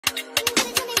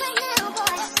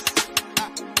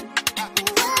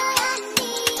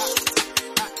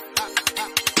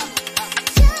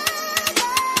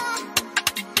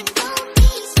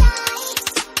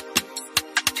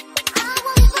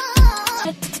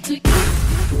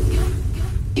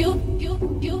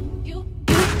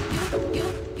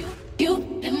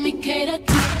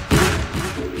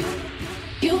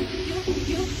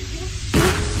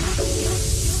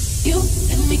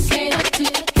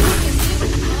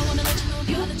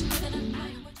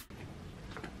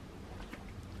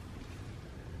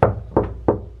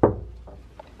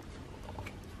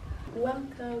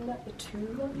Welcome to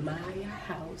my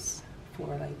house for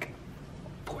like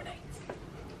 4 nights.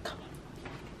 Come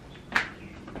on.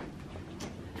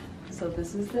 So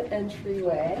this is the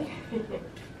entryway.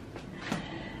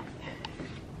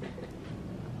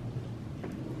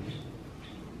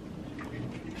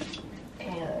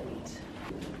 And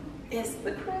it's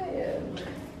the crib.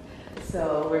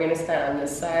 So we're gonna start on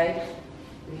this side.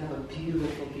 We have a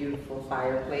beautiful, beautiful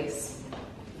fireplace.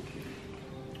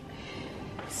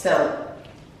 Some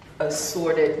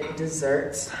assorted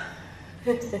desserts.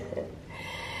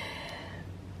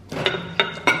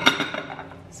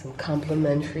 Some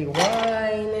complimentary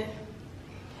wine.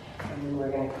 And then we're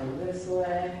gonna come this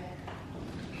way.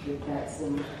 We've got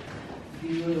some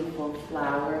beautiful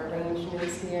flower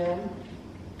arrangements here.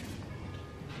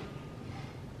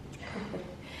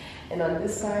 And on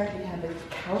this side, we have a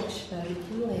couch that we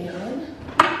can lay on.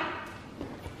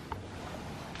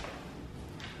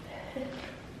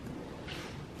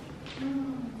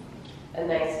 A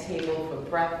nice table for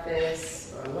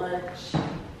breakfast or lunch.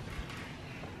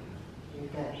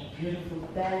 We've got a beautiful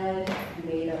bed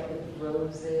made up with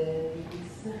roses.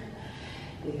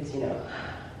 Because, you know,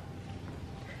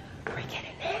 we're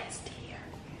getting nasty here.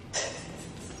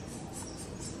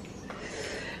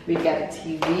 We've got a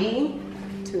TV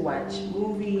to watch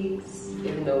movies.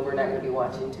 Even though we're not going to be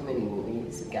watching too many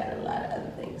movies, we've got a lot of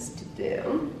other things to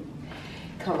do.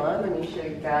 Come on, let me show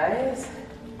you guys.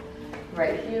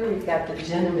 Right here, we've got the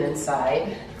gentleman's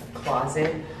side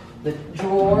closet, the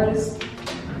drawers.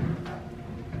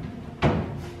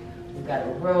 We've got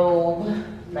a robe,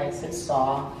 nice and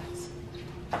soft.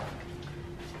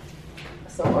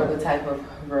 Some other type of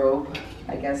robe,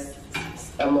 I guess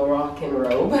a Moroccan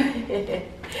robe.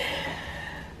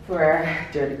 For our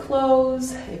dirty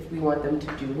clothes, if we want them to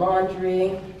do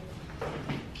laundry.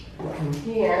 And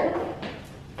here,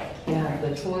 we have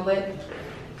the toilet.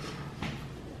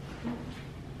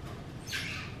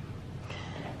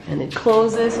 And it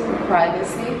closes for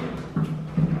privacy.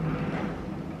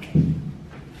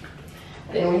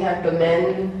 Then we have the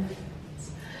men's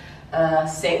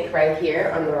sink right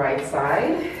here on the right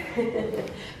side.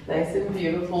 Nice and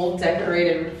beautiful,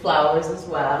 decorated with flowers as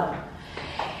well.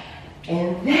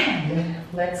 And then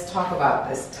let's talk about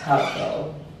this tub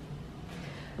though.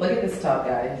 Look at this tub,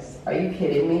 guys. Are you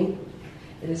kidding me?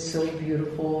 It is so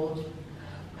beautiful.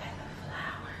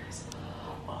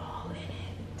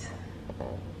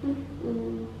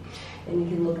 And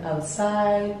you can look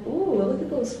outside. Ooh, look at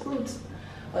those fruits.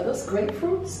 Are those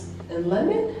grapefruits and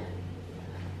lemon?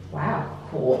 Wow,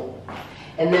 cool.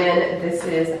 And then this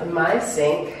is my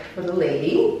sink for the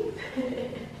lady.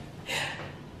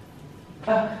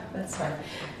 Oh, that's fine.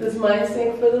 This is my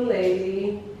sink for the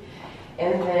lady.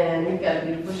 And then we've got a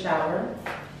beautiful shower.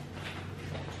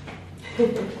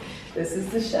 This is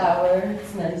the shower.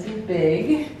 It's nice and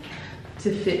big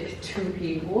to fit 2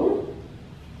 people.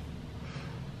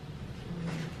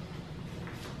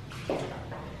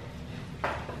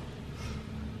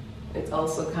 It's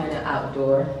also kind of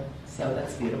outdoor, so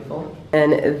that's beautiful.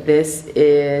 And this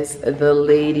is the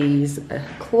ladies'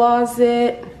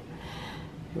 closet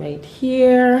right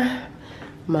here.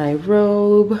 My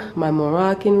robe, my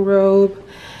Moroccan robe.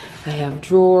 I have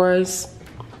drawers,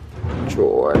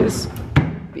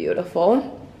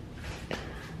 beautiful.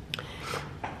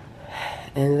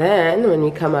 And then when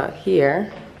we come out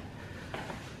here,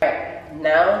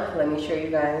 now let me show you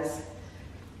guys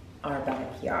our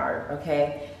backyard,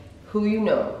 okay? Who you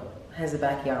know has a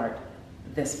backyard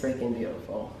this freaking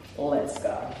beautiful? Let's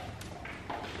go.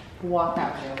 Walk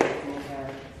out there with me,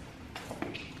 guys.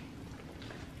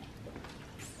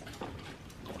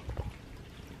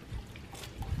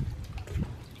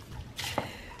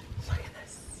 Look at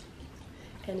this.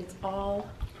 And it's all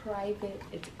private.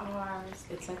 It's ours.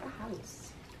 It's like a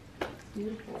house. It's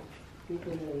beautiful. We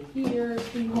can lay here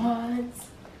if we want.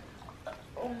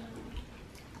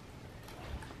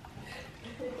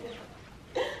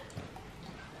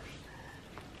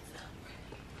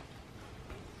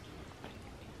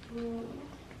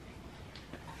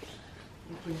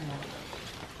 We can have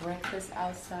breakfast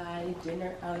outside,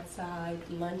 dinner outside,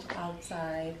 lunch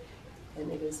outside,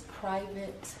 and it is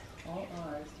private, all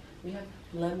ours. We have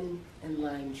lemon and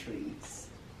lime trees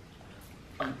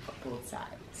on both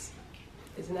sides.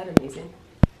 Isn't that amazing?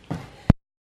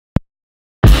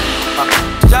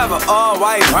 Drive an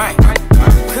all-white rank.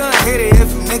 Couldn't hit it if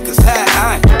niggas had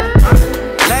iron.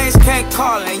 Lanes can't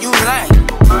call and you lame.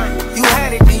 You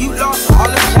had it, then you lost all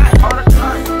the time.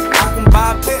 I can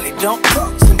buy a Billy, don't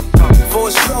talk to me. For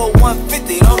a show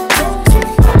 150, don't talk to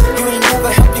me. You ain't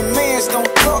never helped your mans,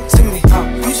 don't talk to me.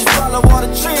 You just follow all the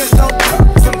trends, don't talk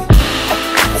to me.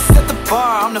 I set the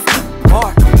bar, I'm the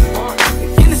bar.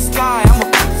 In the sky, I'm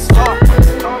a star.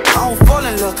 I don't fall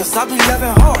in love, cause I be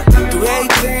loving hard. Do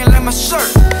everything like my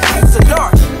shirt, it's a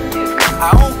large.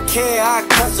 I don't care, I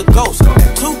cuss a ghost.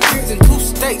 2 kids in 2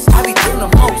 states, I be doing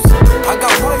the most. I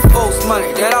got white folks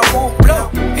money that I won't blow.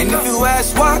 And if you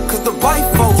ask why, cause the white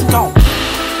folks don't.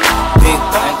 Big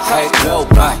bank, take little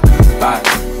bank, bank.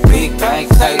 Big bank,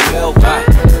 take little bank,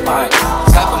 bank.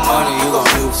 Type of money you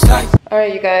gon' use, like.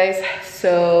 Alright, you guys,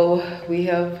 so we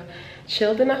have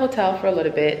chilled in the hotel for a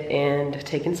little bit and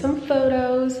taken some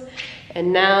photos.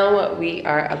 And now we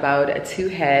are about to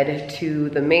head to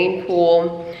the main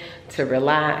pool to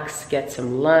relax, get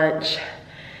some lunch.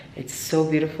 It's so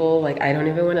beautiful. Like, I don't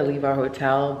even want to leave our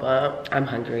hotel, but I'm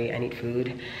hungry, I need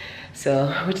food.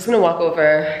 So we're just gonna walk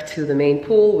over to the main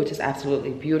pool, which is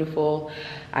absolutely beautiful.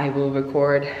 I will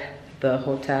record the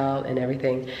hotel and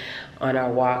everything on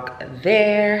our walk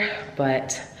there,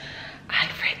 but I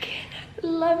freaking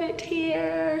love it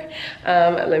here.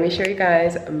 Let me show you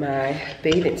guys my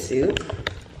bathing suit.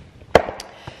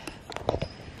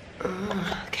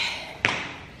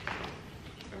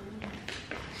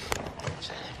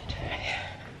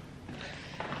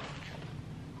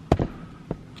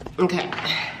 Okay,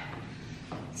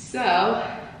 so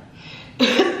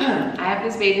I have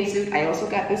this bathing suit. I also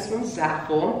got this from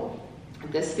Zaful.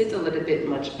 This fits a little bit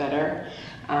much better.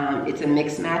 It's a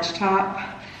mixed match top.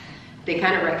 They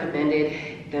kind of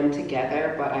recommended them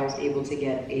together, but I was able to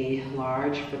get a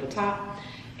large for the top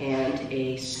and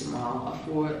a small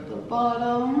for the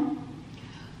bottom.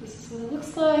 This is what it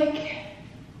looks like.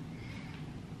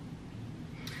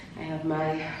 I have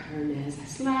my Hermes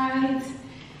slides.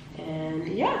 And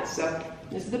yeah, so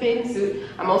this is the bathing suit.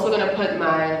 I'm also gonna put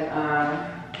my,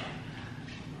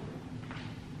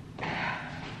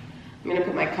 I'm gonna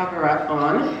put my cover up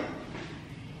on.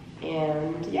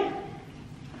 And yeah,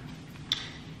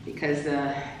 because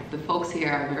the folks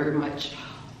here are very much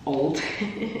old,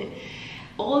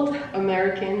 old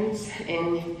Americans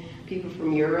and people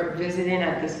from Europe visiting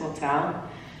at this hotel.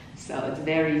 So it's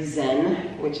very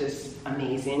zen, which is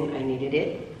amazing. I needed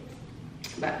it.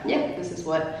 But yeah, this is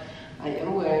what I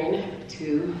am wearing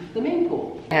to the main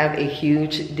pool. I have a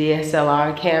huge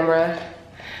DSLR camera.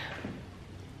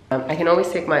 I can always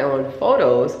take my own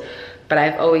photos, but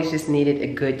I've always just needed a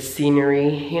good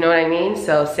scenery, you know what I mean?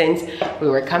 So since we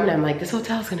were coming, I'm like, this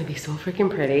hotel is gonna be so freaking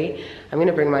pretty. I'm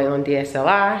gonna bring my own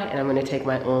DSLR and I'm gonna take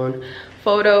my own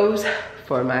photos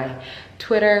for my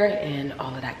Twitter and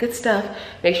all of that good stuff.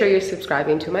 Make sure you're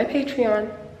subscribing to my Patreon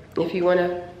if you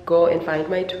wanna go and find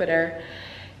my Twitter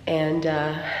and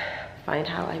find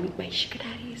how I meet my sugar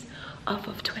daddies off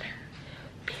of Twitter.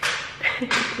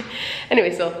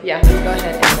 Anyway, so yeah, let's go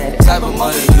ahead and head. Type of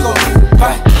money you gon'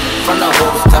 buy. From the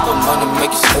hoes, type of money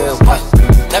make you smell white.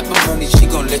 Type of money she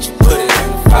gon' let you put it in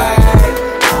the fire.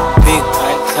 Big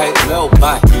bank, take little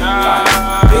bite.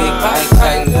 Big bank,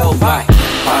 take little bite.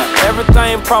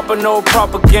 Everything proper, no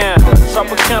propaganda.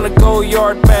 Tropicana go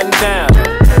yard bandana.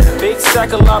 Big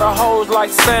sack, a lot of hoes like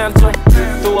Santa.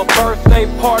 Threw a birthday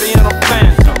party in a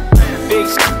phantom. Big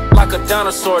like a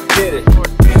dinosaur did it.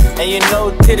 And you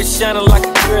know titties shining like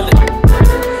a acrylic.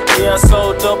 Yeah, I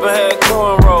sold dope and had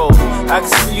cornrows. I can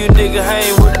see you nigga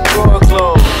hang with the door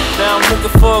closed. Now I'm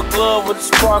looking for a glove with a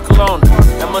sparkle on it.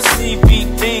 And my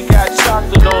CBD got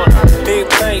chocolate on it. Big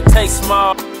bank, take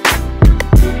small.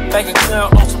 Bank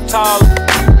account on some tall.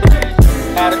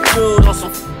 Attitude on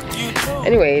some YouTube.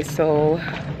 Anyway, so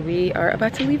we are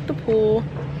about to leave the pool.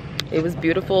 It was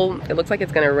beautiful. It looks like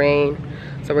it's gonna rain.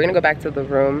 So we're gonna go back to the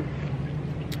room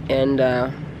and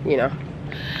you know,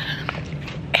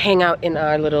 hang out in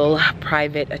our little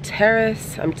private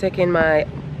terrace. I'm taking my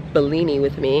Bellini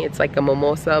with me. It's like a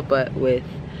mimosa, but with,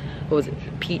 what was it,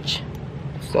 peach.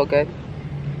 So good.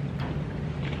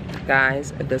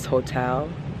 Guys, this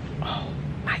hotel, oh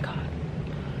my God,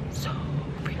 so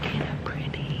freaking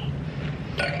pretty.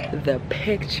 The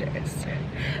pictures,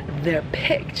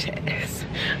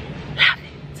 love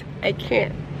it. I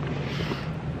can't.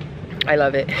 I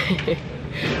love it.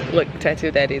 Look, Tattoo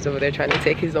Daddy's over there trying to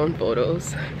take his own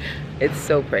photos. It's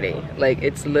so pretty. Like,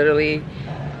 it's literally,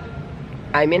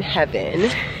 I'm in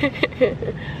heaven.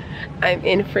 I'm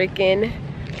in freaking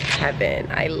heaven.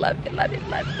 I love it, love it,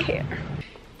 love it here.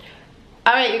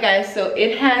 All right, you guys, so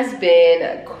it has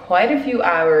been quite a few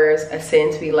hours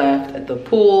since we left the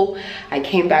pool. I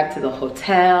came back to the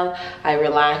hotel. I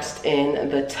relaxed in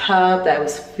the tub that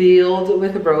was filled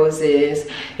with roses.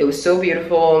 It was so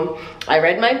beautiful. I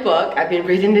read my book. I've been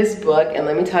reading this book, and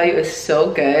let me tell you, it's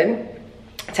so good.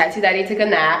 Tattoo Daddy took a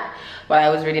nap while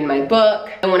I was reading my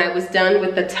book. And when I was done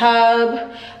with the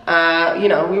tub, you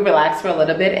know, we relaxed for a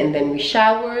little bit, and then we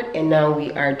showered, and now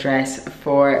we are dressed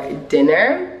for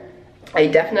dinner. I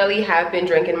definitely have been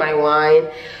drinking my wine,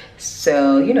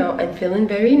 so, you know, I'm feeling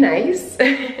very nice.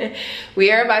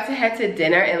 We are about to head to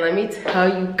dinner, and let me tell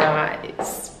you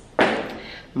guys,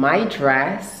 my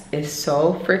dress is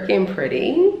so freaking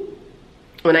pretty.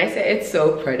 When I say it's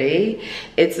so pretty,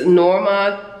 it's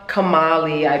Norma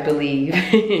Kamali, I believe.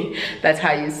 That's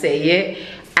how you say it.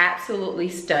 Absolutely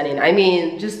stunning. I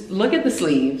mean, just look at the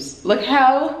sleeves. Look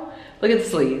at the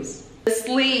sleeves. The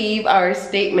sleeve are a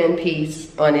statement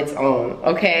piece on its own,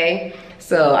 okay?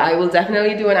 So I will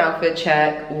definitely do an outfit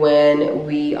check when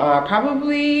we are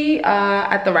probably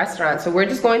at the restaurant. So we're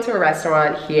just going to a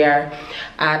restaurant here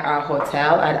at our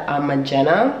hotel at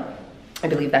Magena. I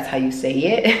believe that's how you say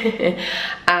it.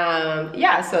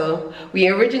 Yeah, so we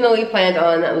originally planned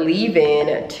on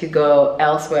leaving to go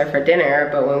elsewhere for dinner,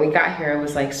 but when we got here, it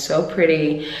was like so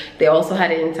pretty. They also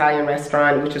had an Italian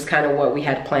restaurant, which was kind of what we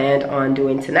had planned on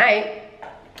doing tonight.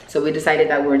 So we decided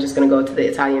that we were just gonna go to the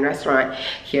Italian restaurant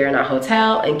here in our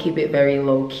hotel and keep it very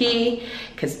low key,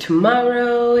 because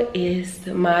tomorrow is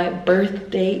my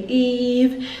birthday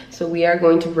eve. So we are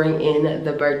going to bring in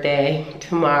the birthday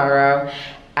tomorrow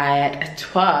at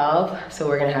 12. So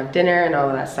we're gonna have dinner and all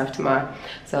of that stuff tomorrow.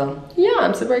 So yeah,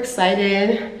 I'm super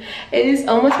excited. It is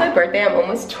almost my birthday. I'm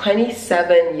almost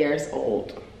 27 years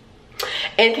old.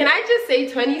 And can I just say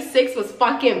 26 was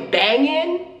fucking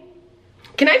banging?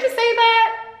 Can I just say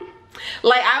that?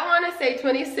 Like, I want to say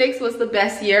 26 was the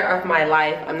best year of my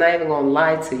life. I'm not even gonna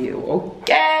lie to you,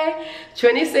 okay?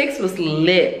 26 was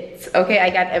lit, okay? I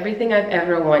got everything I've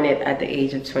ever wanted at the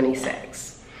age of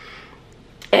 26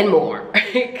 and more.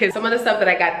 Because some of the stuff that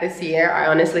I got this year, I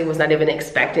honestly was not even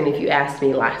expecting. If you asked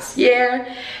me last year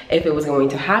if it was going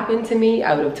to happen to me,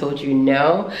 I would have told you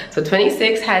no. So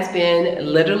 26 has been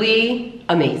literally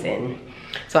amazing.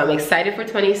 So I'm excited for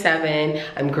 27.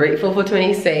 I'm grateful for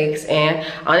 26. And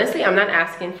honestly, I'm not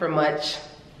asking for much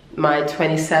my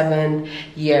 27th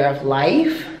year of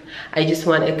life. I just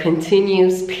want a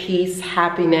continuous peace,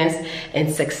 happiness, and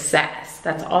success.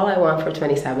 That's all I want for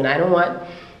 27. I don't want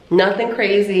nothing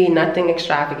crazy, nothing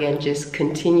extravagant, just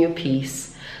continue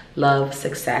peace, love,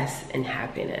 success, and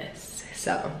happiness.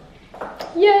 So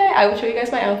yeah, I will show you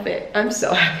guys my outfit. I'm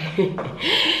so happy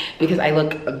because I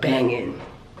look banging.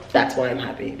 That's why I'm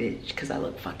happy, bitch, because I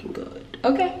look fucking good.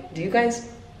 Okay, do you guys?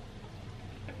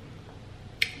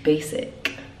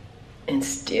 Basic and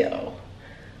still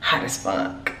hot as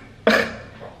fuck.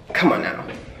 Come on now.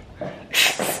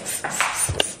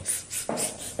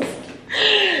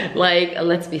 Like,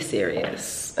 let's be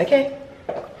serious, okay?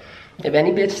 If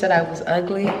any bitch said I was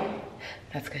ugly,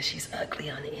 that's because she's ugly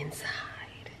on the inside.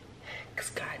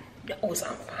 Because God knows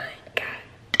I'm fine. God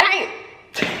damn.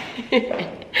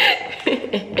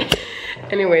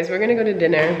 Anyways, we're gonna go to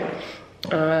dinner.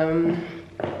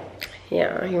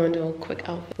 Yeah, you want to do a quick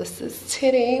outfit? This is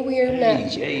Titty. We are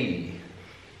matching. Hey.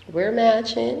 We're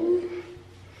matching.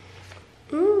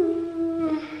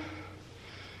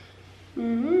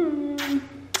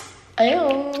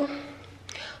 Ayo.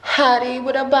 Hottie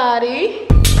with a body.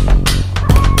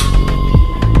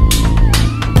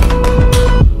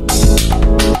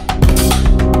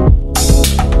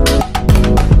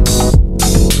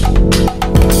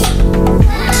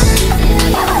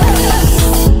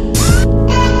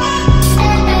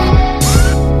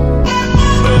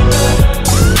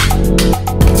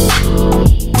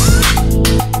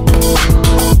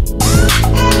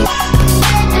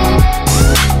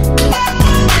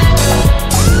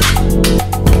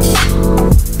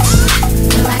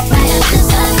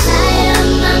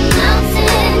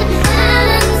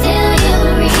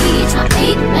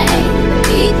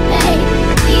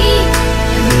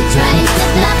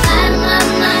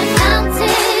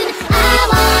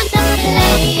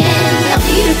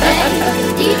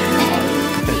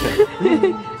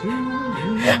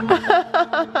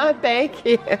 Thank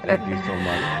you. Thank you so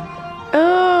much.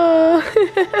 Oh.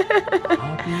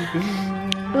 Happy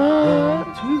birthday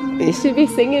Oh. You should be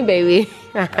singing, baby.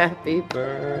 Happy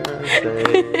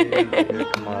birthday,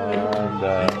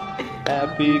 Ngukamanda.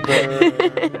 Happy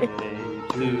birthday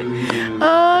to you.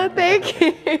 Oh, thank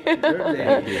you.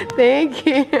 Thank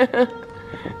you.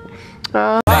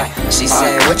 She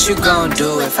said, what you gonna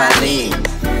do if I leave?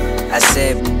 I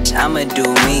said, I'ma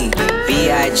do me.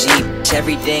 B.I.G.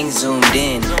 everything zoomed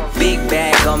in. Big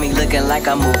bag on me looking like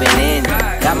I'm moving in.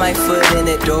 Got my foot in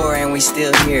the door and we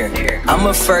still here. I'm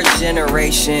a first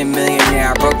generation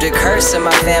millionaire. I broke the curse of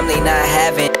my family not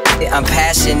having it. I'm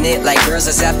passionate like girls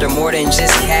that's after more than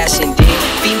just cash and dick.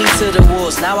 Feed me to the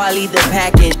wolves, now I lead the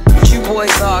package. You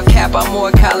boys all cap, I'm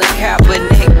more Colin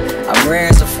Kaepernick. I'm rare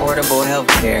as affordable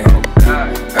healthcare.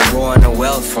 I'm growing the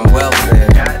wealth from welfare.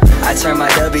 I turn my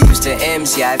W's to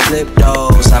M's, yeah, I flip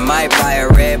those. I might buy a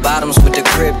red bottoms with the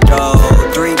crypto.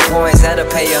 3 points, that'll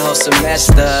pay your whole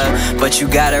semester. But you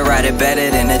gotta ride it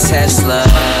better than a Tesla.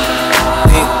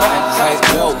 Big bag, tight,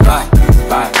 low, buy.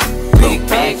 Big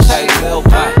bag, tight, low,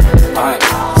 buy.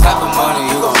 Type of money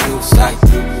you gon' use, like.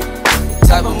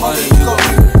 Type of money you gon'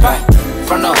 use, buy.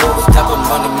 From the hoof, type of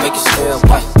money make it scale,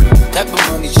 buy. Type of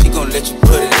money she gon' let you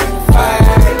put it in the fight.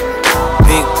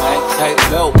 Big bag,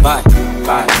 tight, low, buy.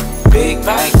 Big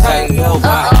bag, tight, low,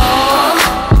 buy.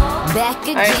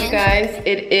 Alright, you guys,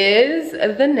 it is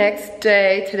the next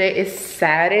day. Today is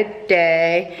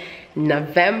Saturday,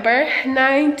 November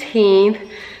 19th.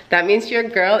 That means your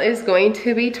girl is going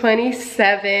to be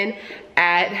 27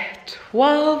 at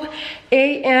 12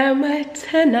 a.m.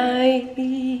 tonight.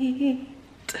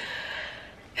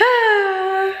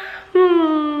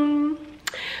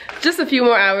 Just a few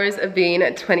more hours of being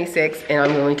 26 and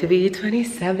I'm going to be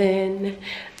 27.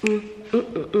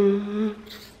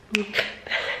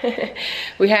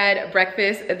 We had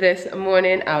breakfast this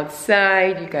morning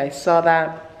outside. You guys saw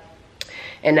that.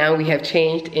 And now we have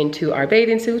changed into our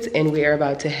bathing suits and we are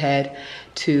about to head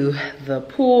to the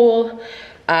pool.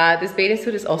 This bathing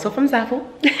suit is also from Zaful.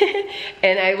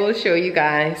 And I will show you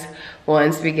guys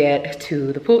once we get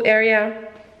to the pool area.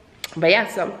 But yeah,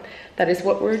 so that is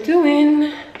what we're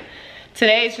doing.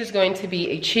 Today is just going to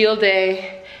be a chill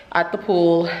day at the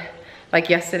pool. Like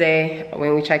yesterday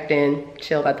when we checked in,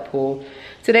 chilled at the pool.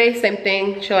 Today, same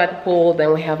thing, chill at the pool.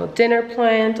 Then we have a dinner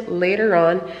planned later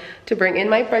on to bring in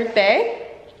my birthday.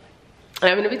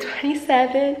 I'm gonna be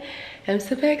 27. I'm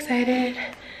super excited.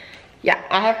 Yeah,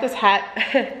 I have this hat.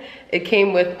 It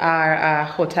came with our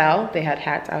hotel. They had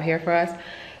hats out here for us.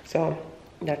 So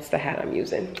that's the hat I'm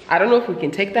using. I don't know if we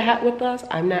can take the hat with us.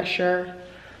 I'm not sure,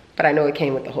 but I know it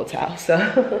came with the hotel. So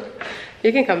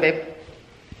you can come, babe.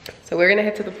 So we're gonna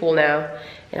head to the pool now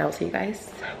and I'll see you guys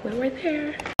when we're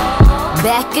there.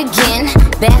 Back again,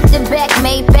 back to back,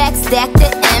 made back, stack the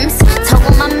M's. Told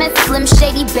him I met Slim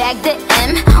Shady, bag the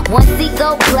M. Once he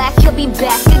go black, he'll be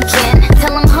back again.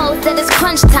 Tell him hoes that it's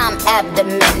crunch time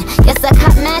abdomen. Yes, I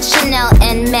caught Mad Chanel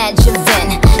and Mad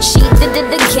Javin. She did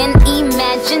it again,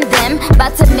 imagine them.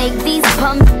 About to make these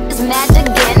bums mad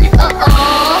again.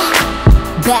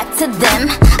 Back to them,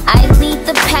 I lead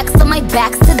the pack so my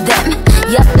back's to them.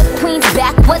 Yup, the queen's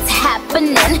back, what's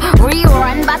happening?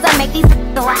 Rerun, about to make these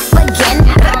rap again.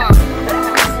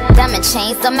 Diamond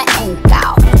chains on my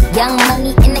ankle. Young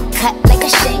money in the cut like a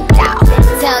shank out.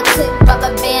 Tell tip,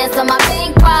 rubber bands on my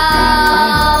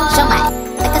bankroll. Show my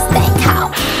like a stank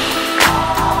house.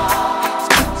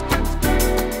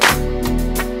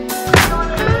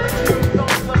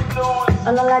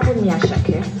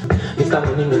 Mr.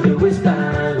 Money no dey waste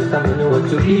time. Mr. Money want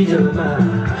to ease your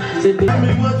mind. Say, tell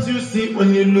me what you see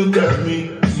when you look at me.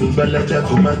 Sumbalaja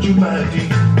to Majumadi.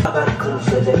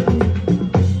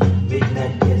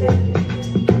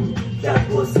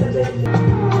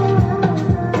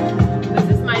 This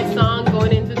is my song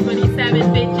going into 27,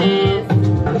 bitches.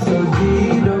 I'm so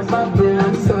deep, don't fuck me,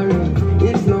 I'm sorry.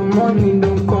 If no money,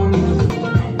 don't come.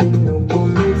 It no go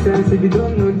make sense if you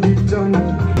don't know the journey.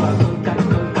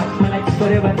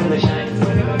 Forever to the shine.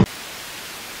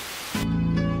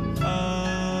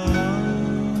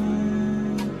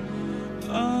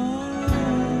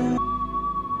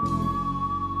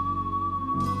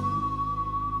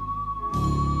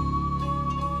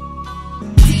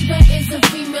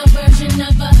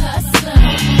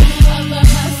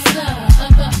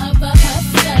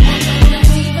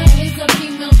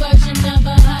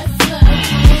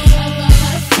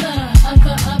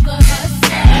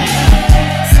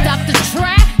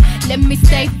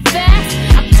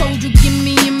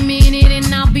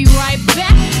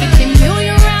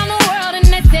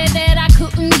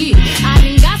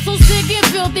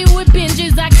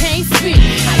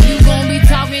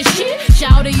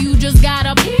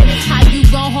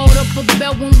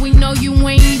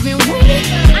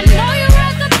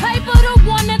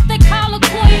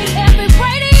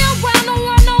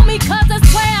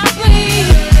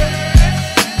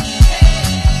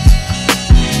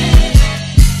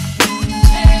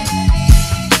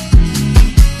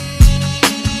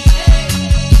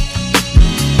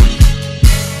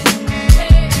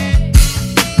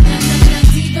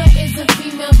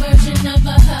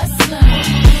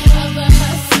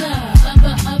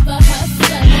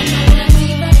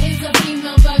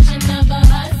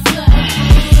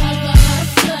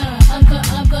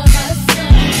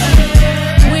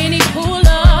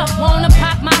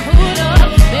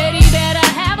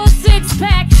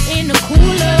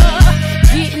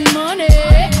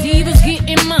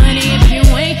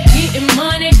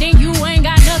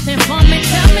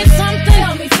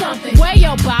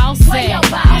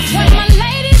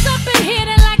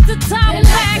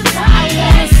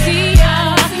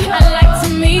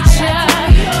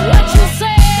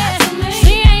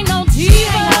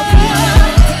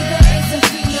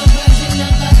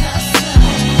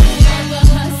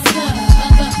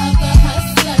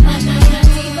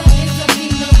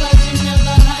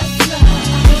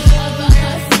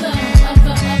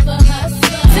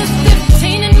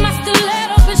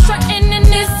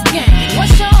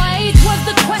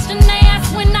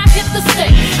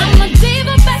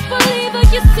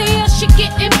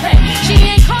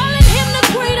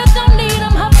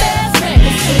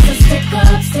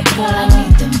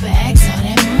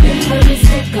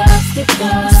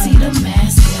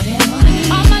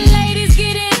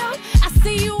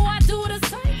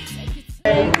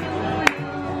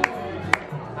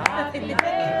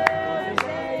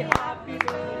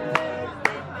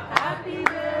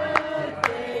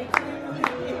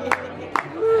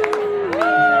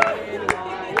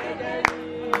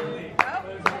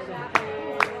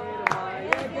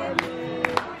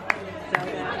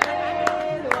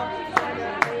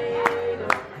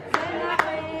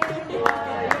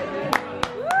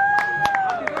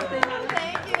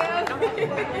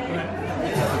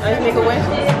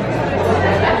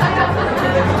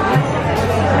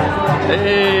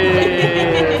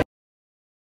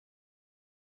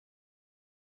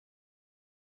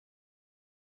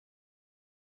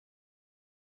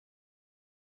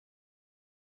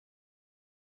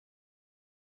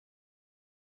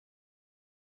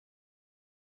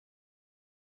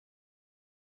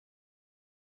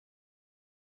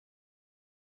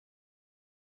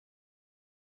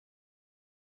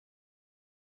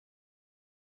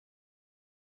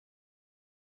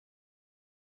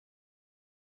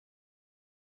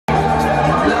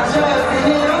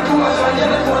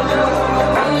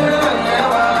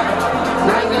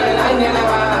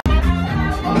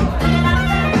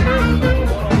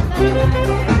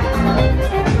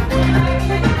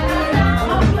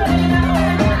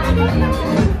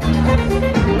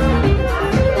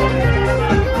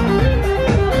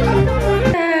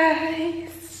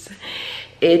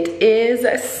 It is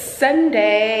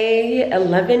Sunday,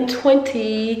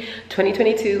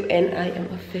 11/20/2022, and I am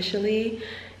officially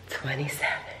 27.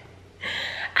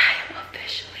 I am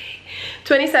officially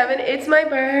 27. It's my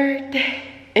birthday.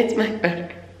 It's my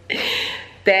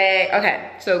birthday.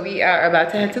 Okay, so we are about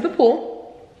to head to the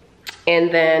pool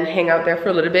and then hang out there for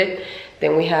a little bit.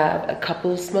 Then we have a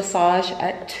couples massage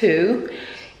at 2,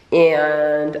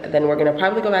 and then we're gonna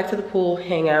probably go back to the pool,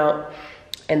 hang out,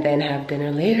 and then have dinner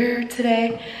later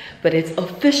today. But it's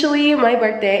officially my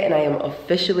birthday, and I am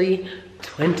officially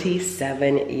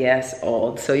 27 years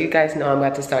old. So you guys know I'm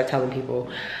about to start telling people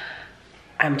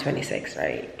I'm 26,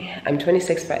 right? I'm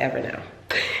 26 forever now.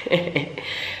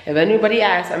 If anybody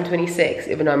asks, I'm 26,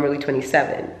 even though I'm really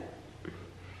 27.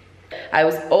 I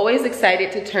was always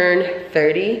excited to turn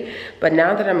 30, but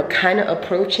now that I'm kind of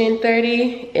approaching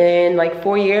 30 in like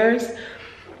 4 years,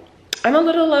 I'm a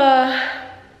little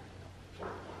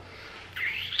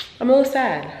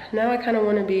sad. Now I kind of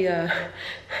want to be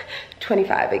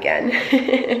 25 again.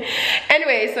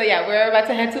 Anyway, so yeah, we're about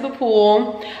to head to the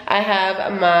pool. I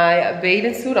have my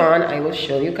bathing suit on. I will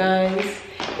show you guys.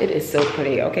 It is so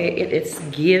pretty, okay? It is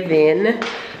giving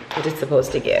what it's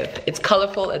supposed to give. It's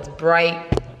colorful, it's bright.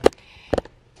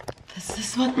 This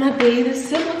is what my bathing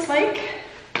suit looks like.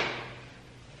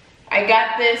 I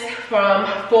got this from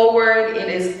Forward. It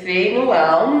is fitting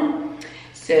well.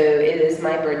 So it is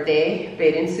my birthday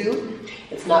bathing suit.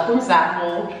 It's not from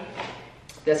Zaful.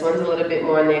 This one's a little bit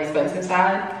more on the expensive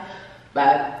side,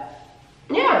 but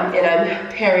yeah, and I'm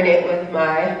pairing it with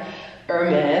my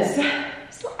Hermes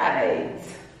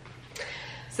slides.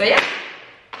 So yeah,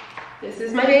 this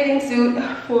is my bathing suit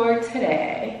for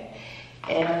today.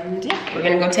 And yeah, we're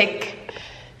gonna go take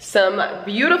some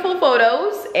beautiful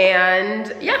photos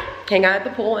and yeah, hang out at the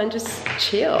pool and just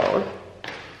chill.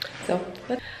 So,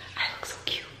 I look so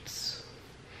cute.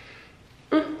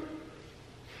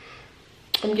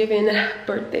 I'm giving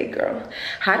birthday girl.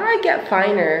 How do I get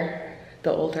finer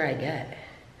the older I get?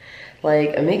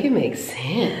 Like, make it make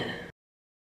sense.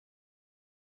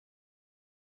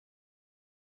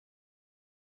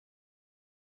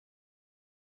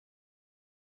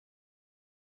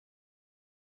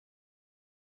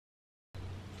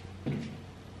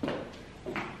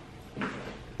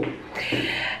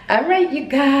 All right, you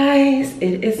guys,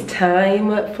 it is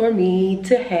time for me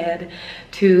to head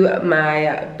to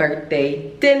my birthday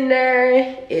dinner.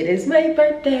 It is my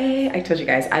birthday. I told you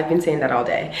guys, I've been saying that all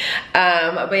day.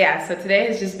 But yeah, so today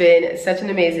has just been such an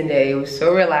amazing day. It was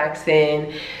so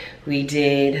relaxing. We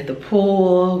did the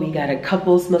pool, we got a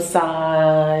couples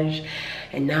massage,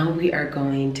 and now we are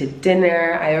going to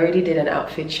dinner. I already did an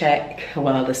outfit check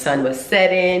while the sun was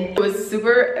setting. It was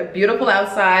super beautiful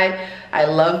outside. I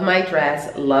love my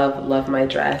dress, love my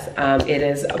dress. It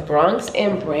is Bronx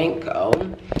and Branco.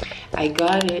 I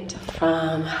got it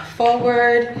from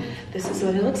Forward. This is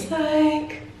what it looks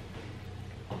like.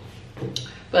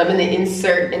 But I'm gonna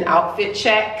insert an outfit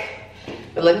check.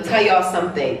 But let me tell y'all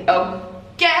something,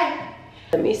 okay?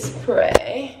 Let me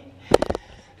spray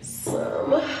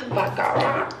some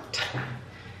baccarat.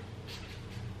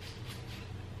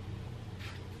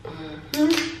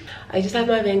 I just have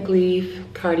my Van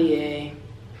Cleef Cartier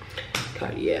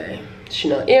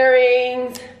Chanel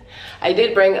earrings. I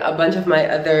did bring a bunch of my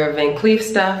other Van Cleef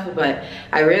stuff, but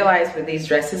I realized with these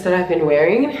dresses that I've been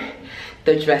wearing,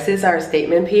 the dresses are a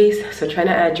statement piece, so trying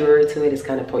to add jewelry to it is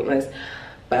kind of pointless.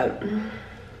 But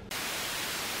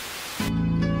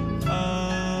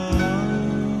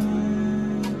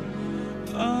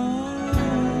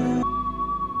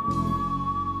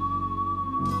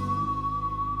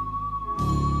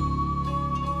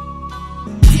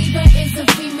is a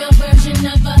female version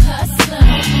of a hustler,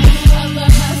 of a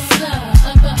hustler,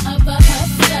 of a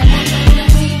hustler.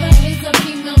 Diva is a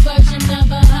female version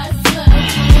of a hustler,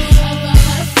 of a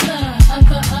hustler,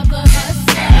 of a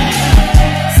hustler.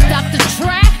 Stop the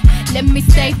track, let me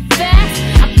stay fast.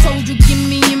 I told you give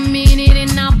me a minute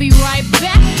and I'll be right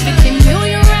back. 50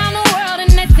 million around the world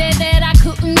and they said that I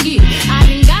couldn't get. I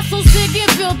done got so sick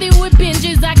and filthy with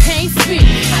binges I can't spit.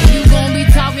 How you gonna be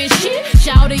talking shit?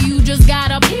 Shout it, you just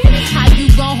got up here. How you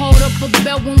gon' hold up a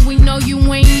belt when we know you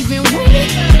ain't even with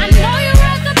it? I know you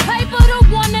read the paper, the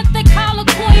one that they call a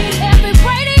queen. Every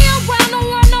radio around the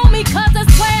world know me 'cause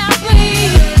that's where I bleed.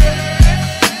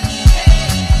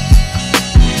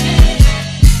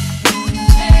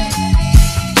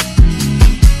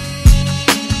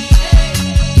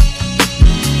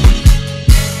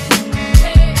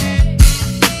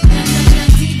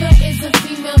 Diva is a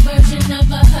female version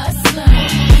of a hustler,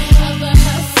 of a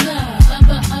hustler, of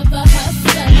a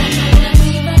hustler.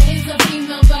 Diva is a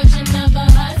female version of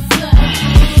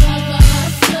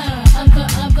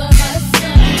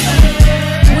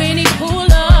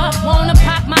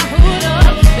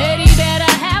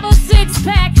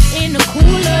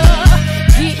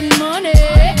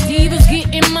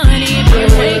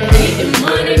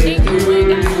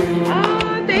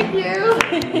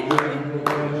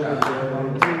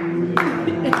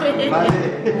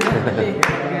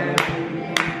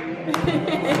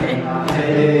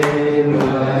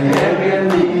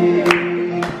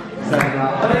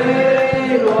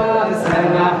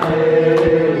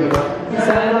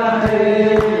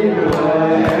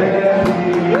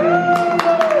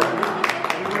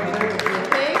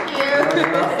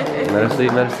Merci,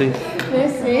 merci.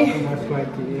 Merci.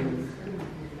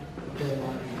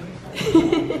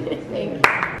 Thank you.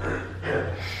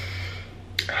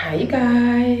 Hi, you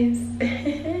guys.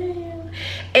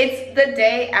 It's the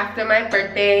day after my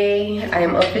birthday. I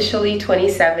am officially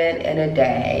 27 in a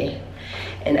day.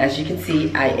 And as you can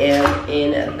see, I am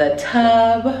in the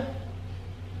tub.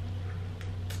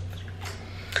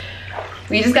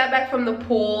 We just got back from the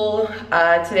pool.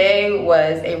 Today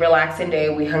was a relaxing day.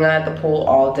 We hung out at the pool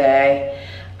all day.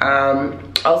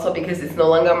 Also because it's no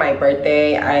longer my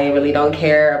birthday, I really don't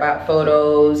care about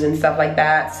photos and stuff like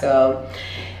that. So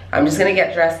I'm just gonna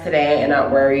get dressed today and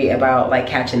not worry about like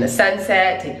catching the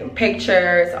sunset, taking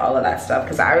pictures, all of that stuff.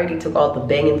 Cause I already took all the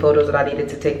banging photos that I needed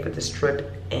to take for this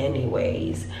trip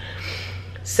anyways.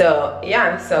 So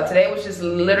yeah, so today was just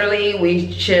literally,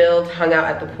 we chilled, hung out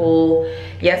at the pool.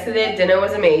 Yesterday dinner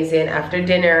was amazing. After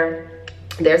dinner,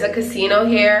 there's a casino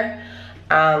here.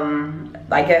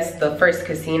 I guess the first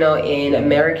casino in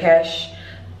Marrakesh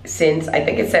since, I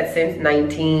think it said since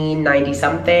 1990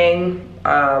 something.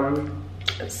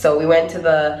 So we went to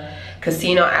the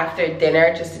casino after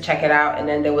dinner just to check it out, and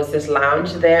then there was this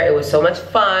lounge there. It was so much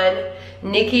fun.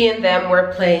 Nikki and them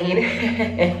were playing.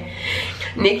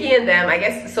 Nikki and them, I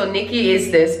guess, so Nikki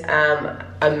is this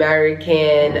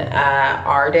American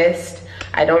artist.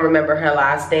 I don't remember her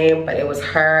last name, but it was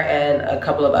her and a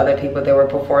couple of other people that were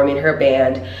performing, her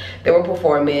band. They were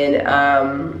performing,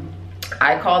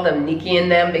 I call them Nikki and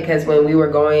them because when we were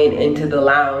going into the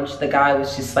lounge, the guy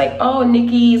was just like, oh,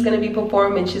 Nikki is gonna be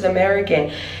performing, she's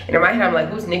American. And in my head, I'm like,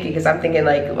 who's Nikki? Because I'm thinking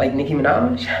like Nicki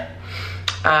Minaj.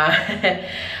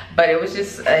 But it was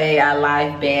just a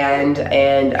live band,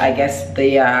 and I guess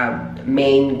the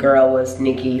main girl was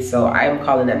Nikki, so I'm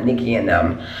calling them Nikki and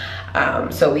them.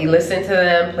 So we listened to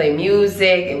them play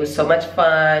music. It was so much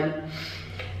fun.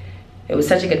 It was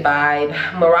such a good vibe.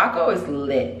 Morocco is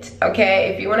lit, okay?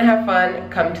 If you wanna have fun,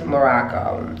 come to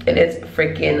Morocco. It is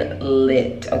freaking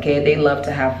lit, okay? They love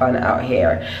to have fun out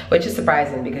here, which is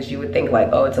surprising because you would think like,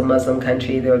 oh, it's a Muslim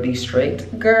country, they would be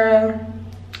strict. Girl,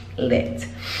 lit.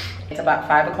 It's about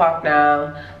 5 o'clock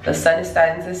now. The sun is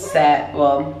starting to set.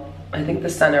 Well, I think the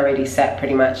sun already set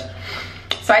pretty much.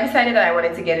 So I decided that I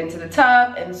wanted to get into the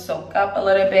tub and soak up a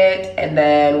little bit, and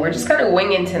then we're just kind of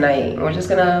winging tonight. We're just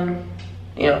gonna,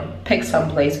 you know, pick some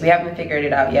place. We haven't figured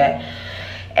it out yet.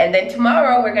 And then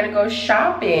tomorrow we're gonna go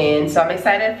shopping. So I'm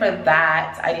excited for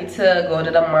that. I need to go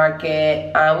to the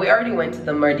market. We already went to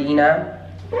the Medina,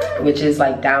 which is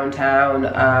like downtown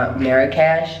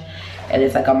Marrakesh, and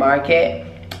it's like a market.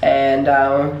 And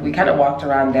we kind of walked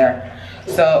around there.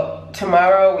 So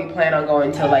tomorrow we plan on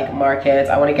going to like markets.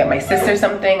 I want to get my sister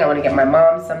something, I want to get my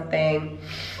mom something,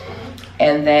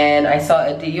 and then I saw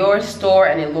a Dior store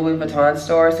and a Louis Vuitton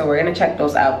store, so we're gonna check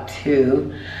those out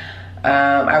too.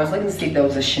 I was looking to see if there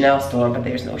was a Chanel store, but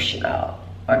there's no Chanel,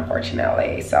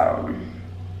 unfortunately. So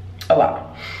oh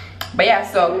well. But yeah,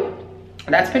 so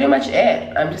that's pretty much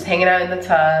it. I'm just hanging out in the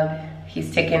tub.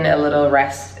 He's taking a little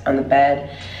rest on the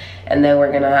bed, and then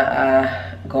we're gonna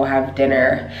go have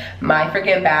dinner. My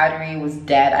freaking battery was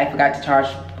dead. I forgot to charge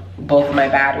both of my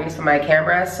batteries for my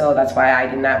camera, so that's why I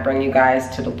did not bring you guys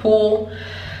to the pool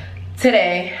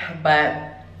today.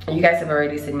 But you guys have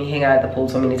already seen me hang out at the pool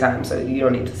so many times, so you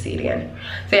don't need to see it again.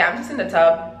 So yeah, I'm just in the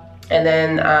tub, and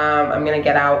then I'm gonna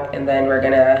get out, and then we're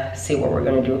gonna see what we're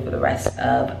gonna do for the rest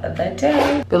of the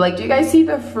day. But like, do you guys see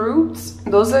the fruits?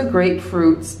 Those are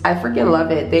grapefruits. I freaking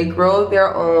love it. They grow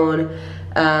their own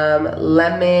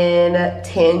lemon,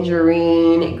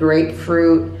 tangerine,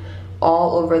 grapefruit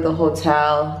all over the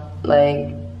hotel.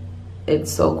 Like,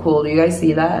 it's so cool. Do you guys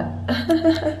see that?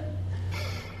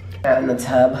 In the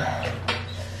tub.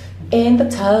 In the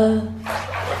tub.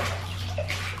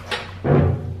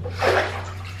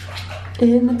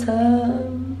 In the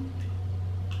tub.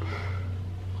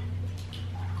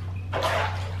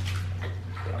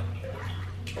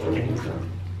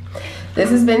 This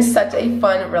has been such a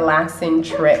fun, relaxing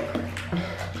trip.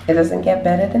 It doesn't get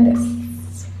better than this.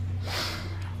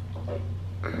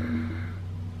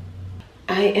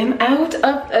 I am out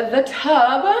of the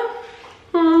tub,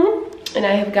 and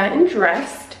I have gotten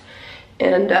dressed,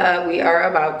 and we are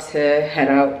about to head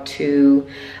out to,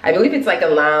 I believe it's like a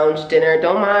lounge dinner.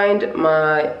 Don't mind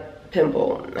my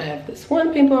pimple. I have this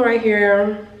one pimple right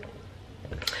here.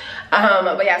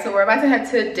 But yeah, so we're about to head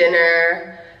to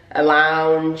dinner, a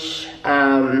lounge,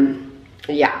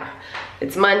 yeah.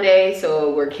 It's Monday,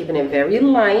 so we're keeping it very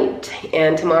light,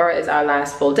 and tomorrow is our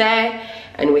last full day,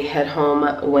 and we head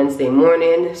home Wednesday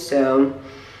morning. So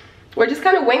we're just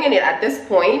kind of winging it at this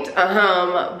point,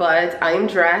 but I'm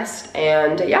dressed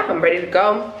and yeah, I'm ready to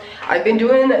go. I've been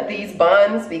doing these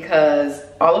buns because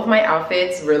all of my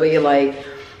outfits really, like,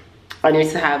 I need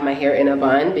to have my hair in a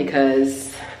bun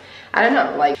because I don't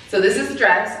know, like, so this is the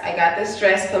dress. I got this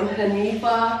dress from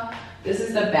Hanifa. This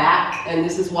is the back, and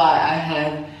this is why I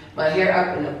had my hair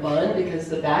up in a bun, because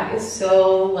the back is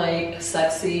so like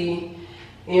sexy,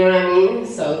 you know what I mean?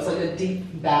 So it's like a deep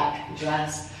back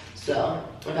dress. So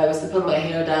if I was to put my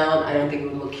hair down, I don't think it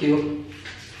would look cute.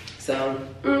 So,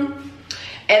 and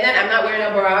then I'm not wearing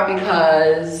a bra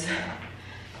because,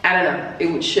 I don't know,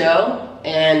 it would show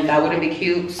and that wouldn't be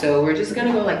cute. So we're just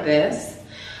gonna go like this.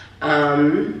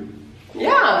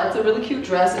 Yeah, it's a really cute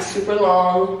dress. It's super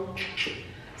long.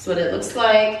 That's what it looks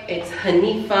like. It's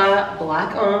Hanifa,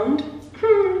 black owned.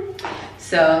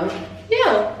 So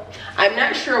yeah, I'm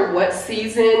not sure what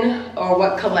season or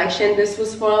what collection this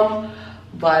was from,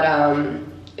 but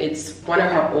it's one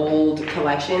of her old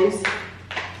collections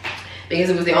because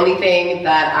it was the only thing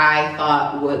that I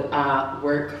thought would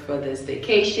work for this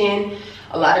vacation.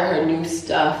 A lot of her new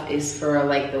stuff is for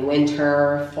like the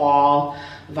winter, fall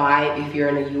vibe if you're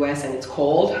in the US and it's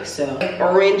cold. So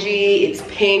orangey, it's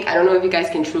pink. I don't know if you guys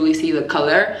can truly see the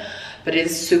color, but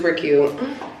it's super cute.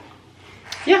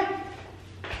 Yeah,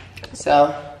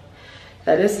 so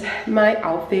that is my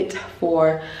outfit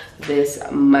for this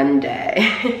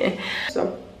Monday.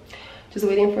 So just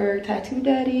waiting for Tattoo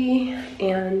Daddy,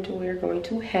 and we're going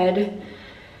to head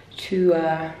to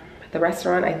the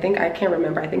restaurant. I can't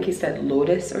remember, I think he said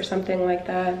Lotus or something like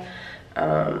that.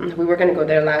 We were gonna go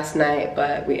there last night,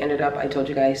 but we ended up, I told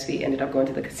you guys, we ended up going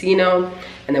to the casino,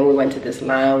 and then we went to this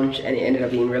lounge, and it ended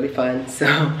up being really fun. So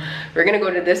we're gonna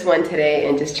go to this one today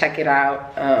and just check it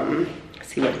out,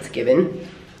 see what it's given.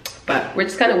 But we're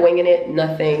just kind of winging it,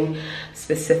 nothing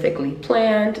specifically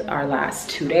planned. Our last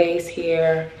 2 days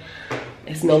here.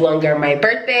 It's no longer my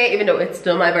birthday, even though it's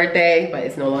still my birthday, but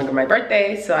it's no longer my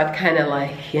birthday. So I've kind of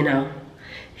like, you know,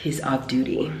 he's off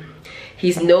duty.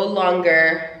 He's no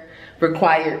longer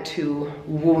required to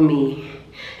woo me.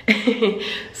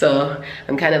 So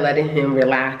I'm kind of letting him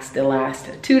relax the last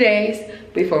 2 days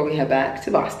before we head back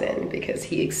to Boston, because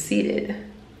he exceeded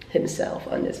himself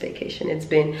on this vacation. It's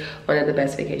been one of the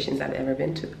best vacations I've ever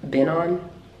been on.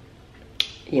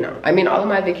 You know, I mean, all of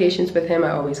my vacations with him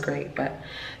are always great, but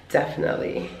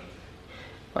definitely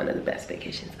one of the best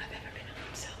vacations I've ever been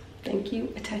on. So thank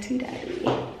you, Tattoo Daddy.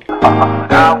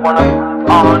 I wanna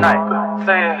all night.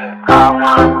 Say it. I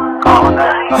wanna all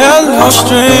night. Hello,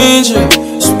 stranger.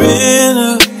 It's been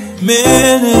a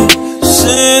minute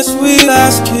since we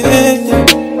last kicked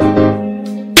it.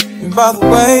 And by the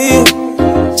way,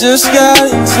 just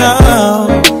got in town,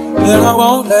 and I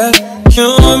won't let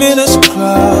cumulus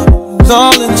clouds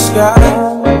all in the sky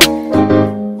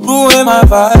ruin my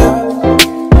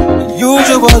vibe.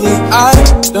 Usually I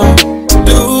don't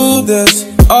do this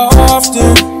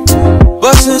often,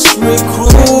 but since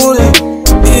recruiting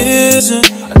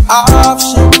isn't an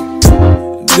option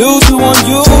due to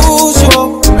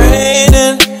unusual rain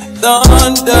and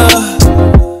thunder,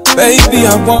 baby I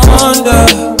wonder,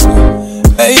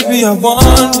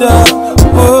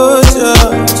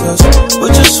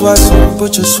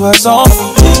 put your sweats on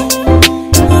for me.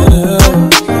 Yeah.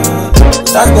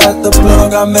 I got the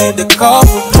plug, I made the call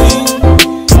for me.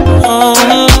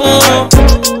 I'm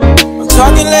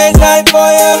talking late night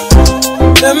for ya.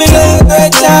 Let me lay a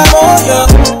great time on ya.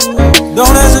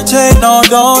 Don't hesitate, no,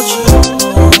 don't you.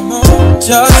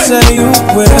 Just say you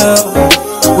will.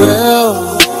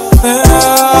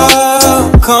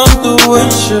 Come through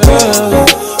and chill.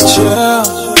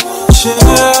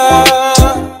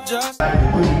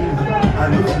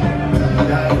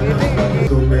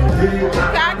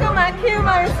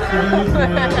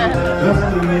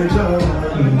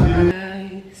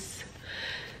 Nice.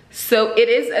 So it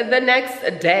is the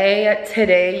next day.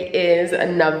 Today is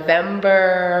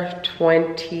November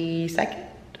 22nd.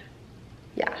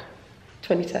 Yeah,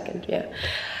 22nd, yeah.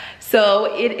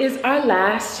 So it is our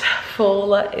last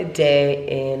full day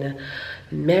in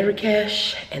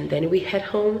Marrakesh, and then we head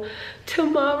home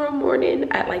tomorrow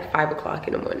morning at like 5 o'clock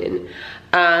in the morning.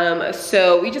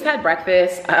 So we just had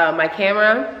breakfast. My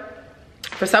camera,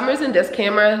 for some reason this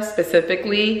camera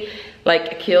specifically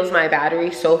like kills my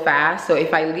battery so fast. So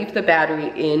if I leave the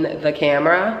battery in the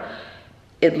camera,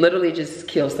 it literally just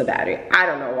kills the battery. I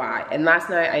don't know why. And last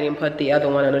night I didn't put the other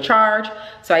one on a charge,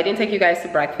 so I didn't take you guys to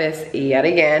breakfast yet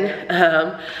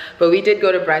again. But we did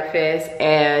go to breakfast,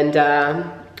 and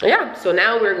yeah, so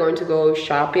now we're going to go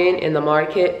shopping in the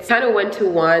market. Kind of went to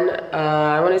one,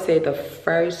 I want to say the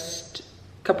first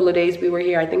couple of days we were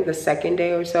here, I think the second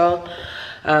day or so.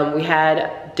 We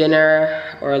had dinner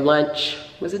or lunch.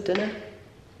 Was it dinner?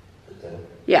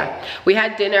 Yeah, we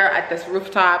had dinner at this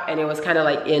rooftop, and it was kind of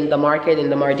like in the market in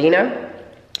the Mardina.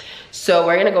 So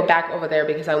we're gonna go back over there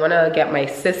because I wanna get my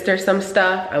sister some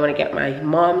stuff. I wanna get my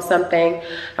mom something.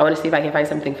 I wanna see if I can find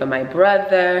something for my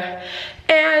brother.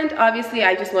 And obviously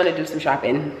I just wanna do some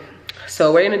shopping.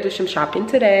 So we're gonna do some shopping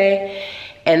today.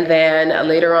 And then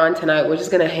later on tonight, we're just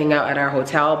gonna hang out at our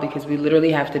hotel because we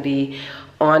literally have to be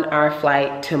on our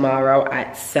flight tomorrow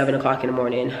at 7 o'clock in the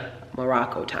morning,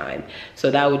 Morocco time. So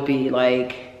that would be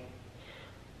like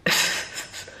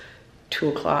 2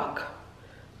 o'clock.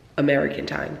 American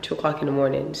time, 2 o'clock in the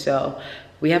morning. So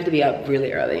we have to be up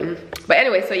really early. But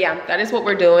anyway, so yeah, that is what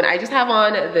we're doing. I just have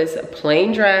on this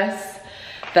plain dress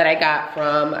that I got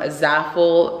from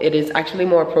Zaful. It is actually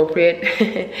more appropriate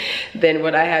than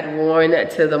what I had worn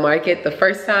to the market the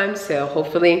first time. So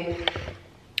hopefully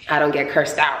I don't get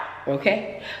cursed out,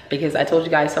 okay? Because I told you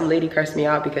guys some lady cursed me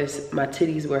out because my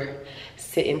titties were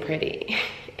sitting pretty.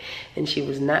 And she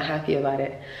was not happy about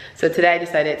it. So today I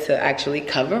decided to actually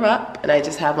cover up, and I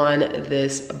just have on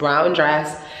this brown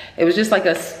dress. It was just like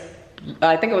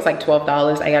I think it was like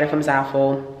 $12. I got it from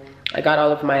Zaful. I got all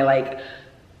of my like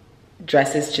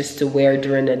dresses just to wear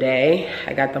during the day.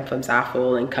 I got them from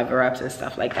Zaful and cover ups and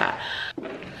stuff like that.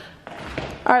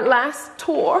 Our last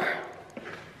tour.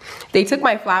 They took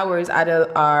my flowers out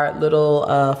of our little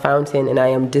fountain, and I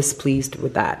am displeased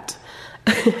with that.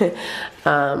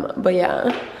 But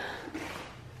yeah.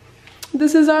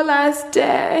 This is our last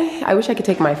day. I wish I could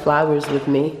take my flowers with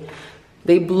me.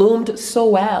 They bloomed so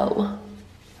well.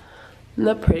 Isn't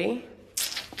that pretty?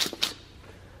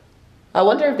 I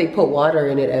wonder if they put water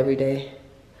in it every day.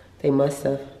 They must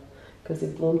have, because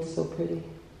it bloomed so pretty.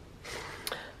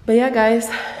 But yeah, guys,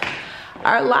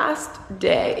 our last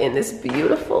day in this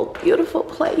beautiful, beautiful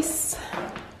place.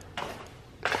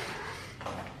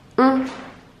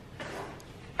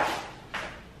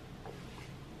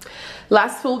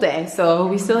 Last full day, so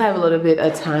we still have a little bit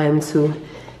of time to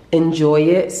enjoy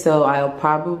it. So I'll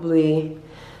probably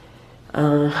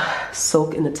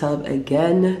soak in the tub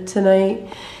again tonight.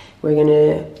 We're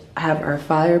gonna have our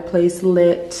fireplace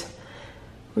lit.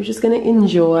 We're just gonna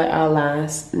enjoy our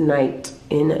last night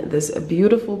in this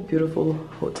beautiful, beautiful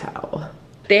hotel.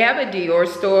 They have a Dior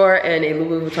store and a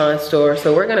Louis Vuitton store,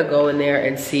 so we're gonna go in there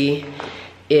and see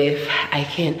if I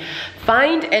can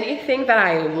find anything that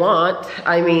I want.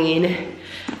 I mean,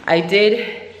 I did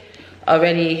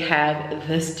already have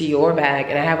this Dior bag,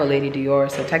 and I have a Lady Dior,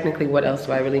 so technically what else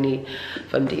do I really need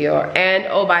from Dior? And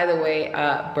oh, by the way,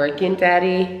 Birkin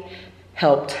Daddy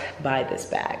helped buy this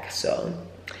bag, so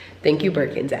thank you,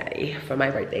 Birkin Daddy, for my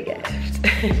birthday gift.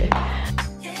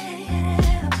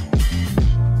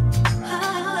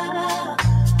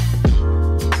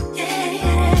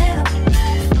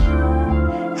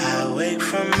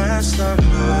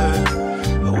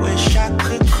 I wish I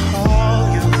could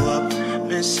call you up,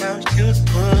 miss how you'd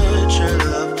put your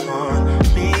love on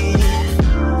me.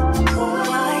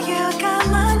 Boy, you got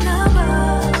my number.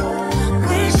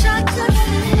 Wish I could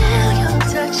feel your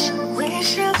touch. Wish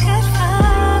you could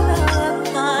follow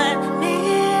on me.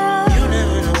 You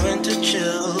never know when to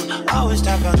chill. Always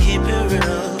talk about keep it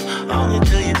real. Only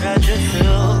till you've had your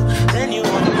fill. Then you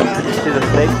want to ride it. See the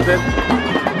snakes, babe?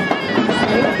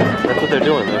 That's what they're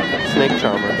doing, they're snake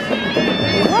charmers.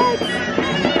 What?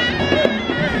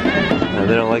 No,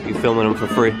 they don't like you filming them for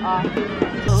free.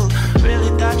 Really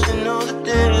thought you know the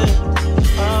deal.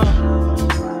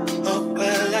 Oh,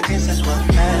 well, I guess that's what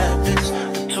happens.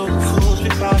 Two fools be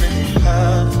falling in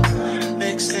love,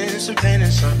 mixing some pain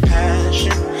and some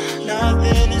passion.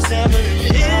 Nothing is ever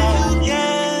enough.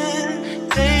 Yeah,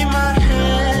 take my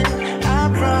hand, I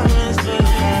promise we'll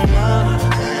fall in love.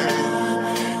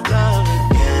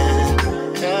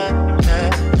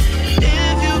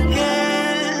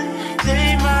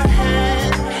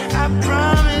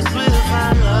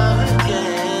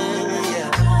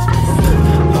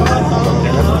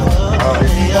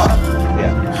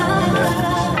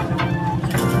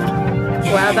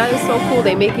 Wow, that is so cool.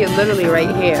 They make it literally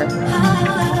right here.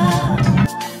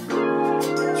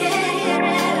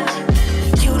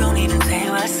 You don't even say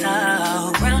what's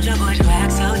up. Round your bush,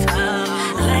 wax so tough.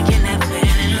 Like you never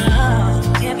been in love.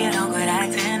 If you don't quit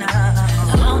acting up,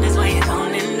 alone is why you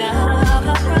don't end up.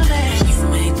 I promise. You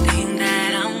may think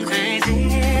that I'm crazy.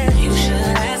 You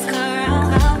should ask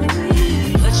around about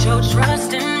me. Put your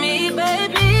trust in me,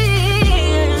 baby.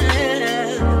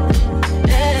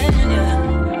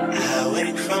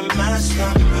 My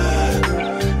slumber,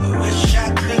 I wish I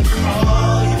could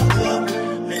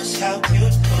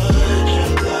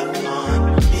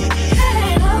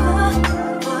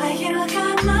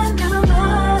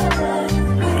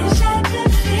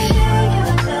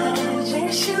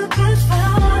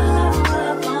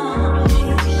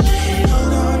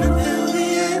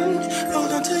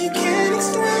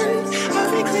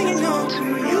to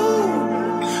you.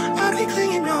 I'll be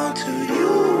clinging on to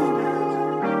you.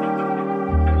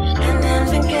 And then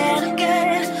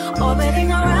again,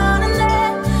 orbiting around and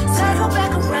then circle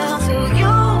back around to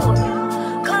you.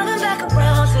 Coming back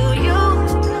around to you.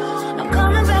 I'm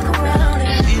coming back around.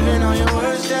 Even on your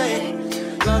worst day,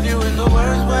 love you in the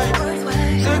worst way.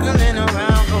 Circling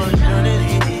around for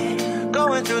eternity.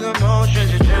 Going through the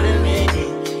motions, you're turning me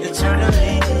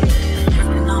eternally.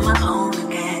 Living on my own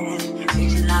again.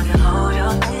 Reaching out to hold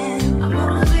your hand. I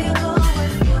wanna be alone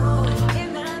with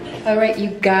you. All right, you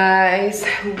guys,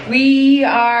 we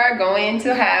are going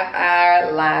to have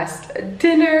our last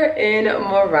dinner in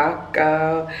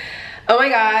Morocco. Oh my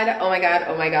god, oh my god,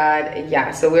 oh my god.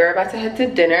 Yeah, so we're about to head to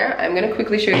dinner. I'm gonna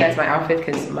quickly show you guys my outfit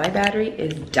because my battery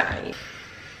is dying.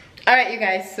 All right, you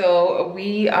guys, so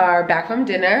we are back from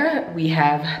dinner. We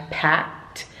have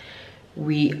packed.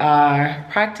 We are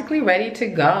practically ready to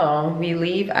go. We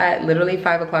leave at literally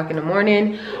 5 o'clock in the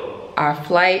morning. Our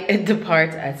flight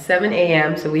departs at 7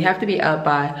 a.m. so we have to be up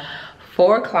by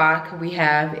 4 o'clock. We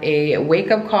have a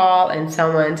wake-up call and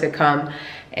someone to come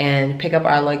and pick up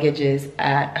our luggages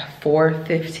at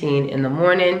 4:15 in the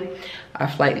morning. Our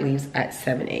flight leaves at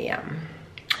 7 a.m.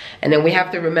 And then we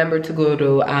have to remember to go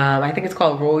to, I think it's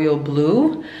called Royal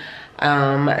Blue,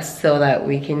 so that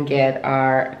we can get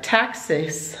our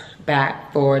taxes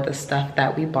back for the stuff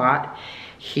that we bought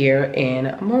here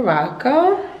in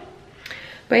Morocco.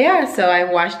 But yeah, so I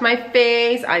washed my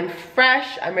face, I'm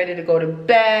fresh, I'm ready to go to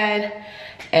bed,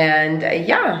 and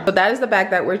yeah. So that is the bag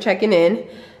that we're checking in.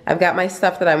 I've got my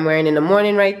stuff that I'm wearing in the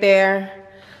morning right there.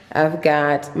 I've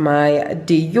got my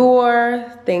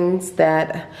Dior things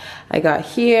that I got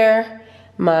here.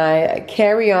 My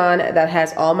carry-on that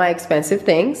has all my expensive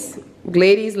things.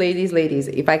 Ladies, ladies, ladies,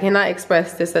 if I cannot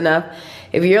express this enough,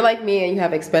 if you're like me and you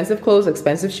have expensive clothes,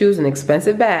 expensive shoes, and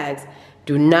expensive bags,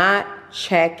 do not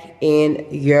check in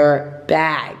your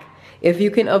bag. If you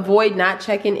can avoid not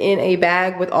checking in a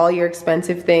bag with all your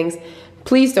expensive things,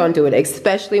 please don't do it,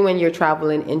 especially when you're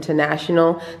traveling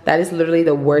international. That is literally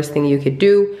the worst thing you could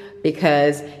do,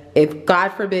 because if God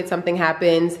forbid something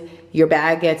happens, your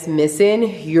bag gets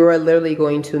missing, you're literally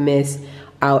going to miss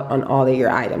out on all of your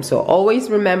items. So always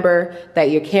remember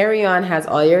that your carry-on has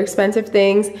all your expensive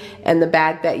things and the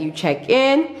bag that you check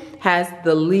in has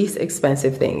the least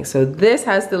expensive things. So this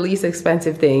has the least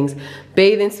expensive things.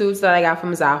 Bathing suits that I got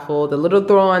from Zaful, the little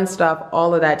throw-on stuff,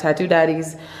 all of that, Tattoo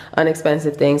Daddy's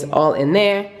unexpensive things, all in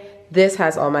there. This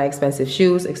has all my expensive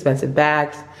shoes, expensive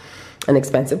bags, and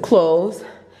expensive clothes.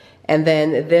 And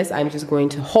then this I'm just going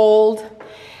to hold.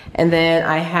 And then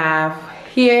I have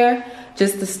here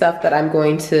just the stuff that I'm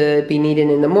going to be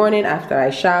needing in the morning after I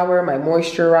shower, my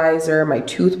moisturizer, my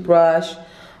toothbrush,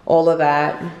 all of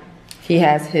that. He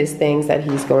has his things that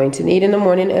he's going to need in the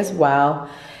morning as well.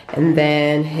 And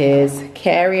then his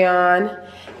carry-on,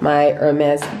 my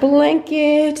Hermes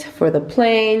blanket for the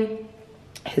plane,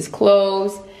 his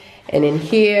clothes, and in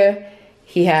here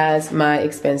he has my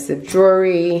expensive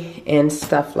jewelry and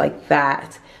stuff like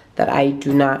that that I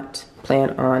do not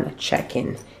plan on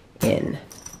checking in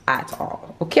at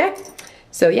all. Okay,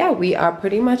 so yeah, we are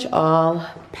pretty much all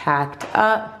packed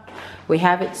up. We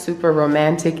have it super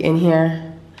romantic in here.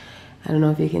 I don't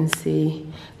know if you can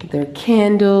see, there are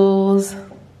candles.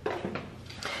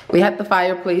 We had the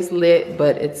fireplace lit,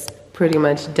 but it's pretty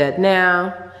much dead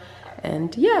now.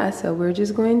 And yeah, so we're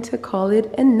just going to call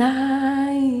it a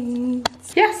night.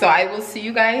 Yeah, so I will see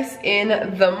you guys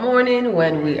in the morning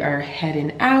when we are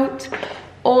heading out.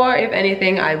 Or if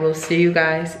anything, I will see you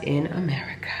guys in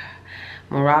America.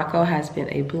 Morocco has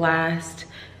been a blast.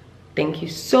 Thank you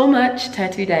so much,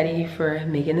 Tattoo Daddy, for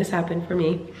making this happen for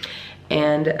me.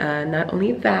 And not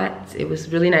only that, it was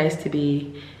really nice to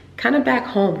be kind of back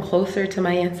home, closer to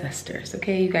my ancestors.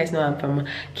 Okay, you guys know I'm from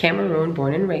Cameroon,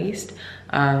 born and raised.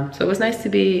 So it was nice to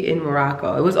be in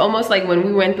Morocco. It was almost like when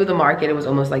we went through the market, it was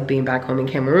almost like being back home in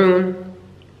Cameroon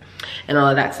and all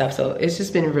of that stuff. So it's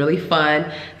just been really fun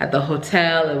at the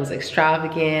hotel. It was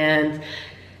extravagant,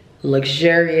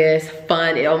 luxurious,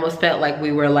 fun. It almost felt like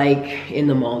we were like in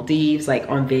the Maldives, like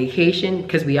on vacation,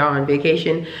 because we are on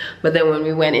vacation. But then when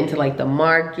we went into like the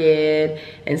market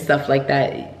and stuff like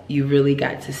that, you really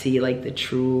got to see like the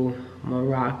true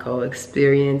Morocco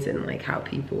experience and like how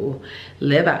people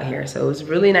live out here. So it was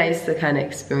really nice to kind of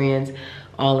experience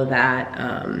all of that,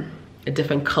 a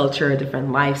different culture, a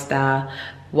different lifestyle,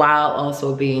 while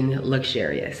also being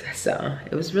luxurious. So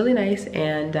it was really nice,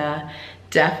 and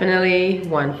definitely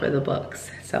one for the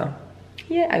books. So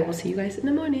yeah, I will see you guys in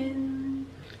the morning.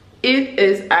 It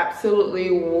is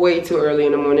absolutely way too early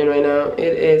in the morning right now.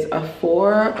 It is a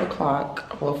 4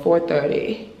 o'clock, well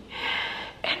 4:30,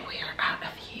 and we are out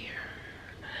of here.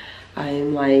 I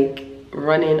am like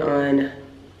running on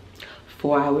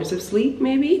 4 hours of sleep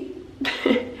maybe.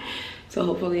 So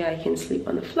hopefully I can sleep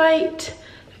on the flight.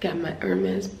 I got my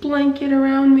Hermes blanket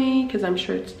around me because I'm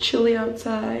sure it's chilly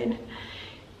outside.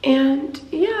 And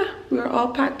yeah, we're all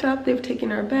packed up. They've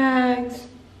taken our bags.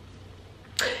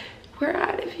 We're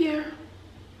out of here.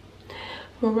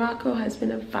 Morocco has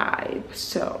been a vibe.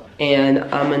 So, and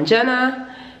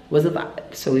Manjana was a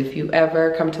vibe. So if you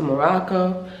ever come to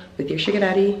Morocco with your sugar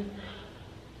daddy,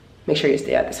 make sure you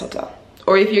stay at this hotel.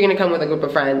 Or if you're gonna come with a group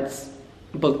of friends,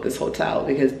 book this hotel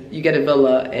because you get a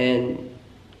villa and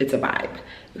it's a vibe,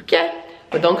 okay?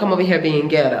 But don't come over here being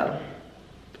ghetto.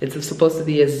 It's supposed to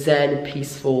be a zen,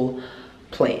 peaceful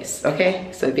place, okay?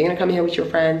 So if you're gonna come here with your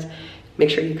friends, make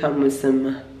sure you come with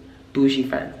some bougie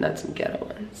friends, not some ghetto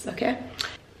ones, okay?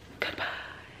 Goodbye.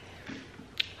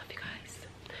 Love you guys.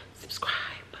 Subscribe.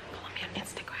 Follow me on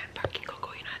Instagram, Birkin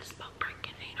Coco. You know how to spell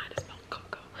Birkin, you know how to spell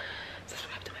Coco.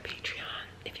 Subscribe to my Patreon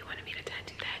if you wanted me to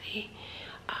tattoo daddy.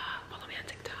 Follow me on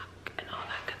TikTok and all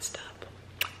that good stuff.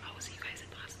 I will see you guys in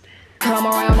Boston. Come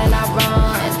around and I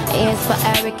run. It's for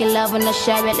Eric, you love when I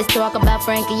share it. Let's talk about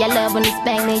Frankie. I love when he's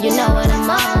banging. You know what I'm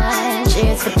on.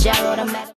 Cheers for Gerald.